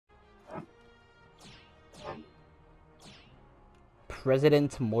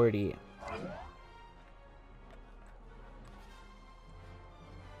President Morty.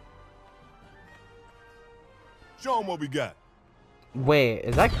 Show them what we got. Wait,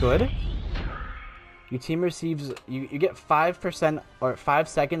 is that good? Your team receives... You get 5% or 5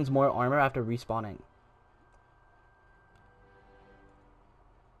 seconds more armor after respawning.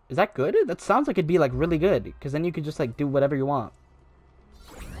 Is that good? That sounds like it'd be like really good. Because then you could just like do whatever you want.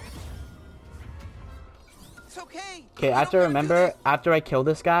 It's okay. Okay, I have to remember, after I kill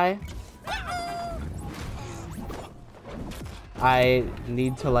this guy, I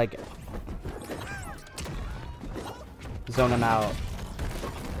need to like zone him out.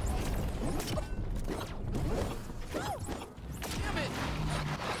 Damn it.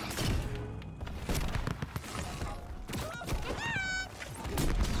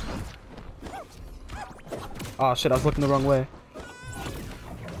 Oh shit, I was looking the wrong way.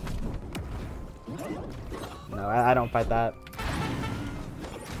 No, I don't fight that.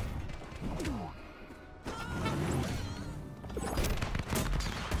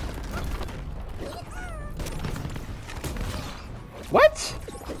 What?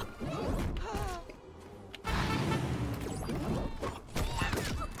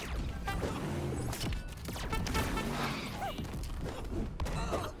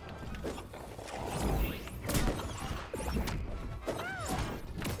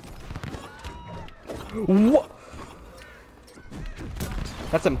 What?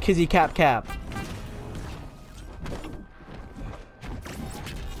 That's some kizzy cap cap.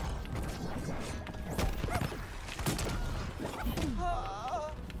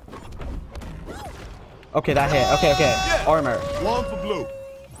 Okay, that hit. Okay, okay. Yeah. Armor. One for blue.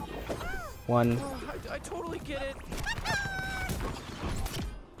 One. I totally get it.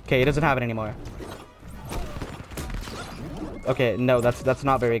 Okay, he doesn't have it anymore. Okay, no, that's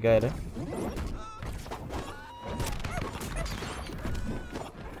not very good.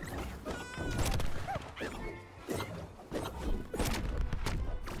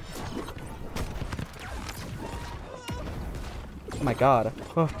 Oh my god.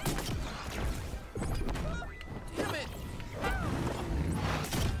 Oh. Damn it.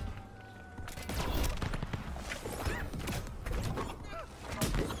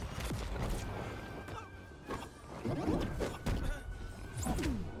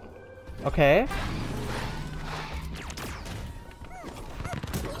 Okay.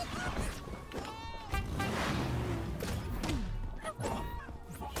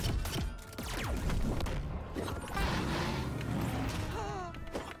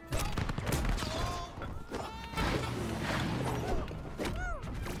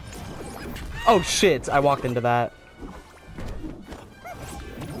 Oh shit, I walked into that.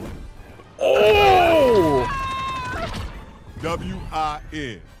 Oh!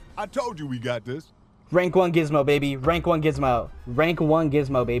 W-I-N. I told you we got this. Rank 1 Gizmo, baby. Rank 1 Gizmo. Rank 1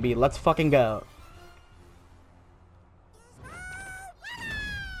 Gizmo, baby. Let's fucking go.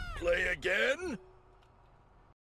 Play again?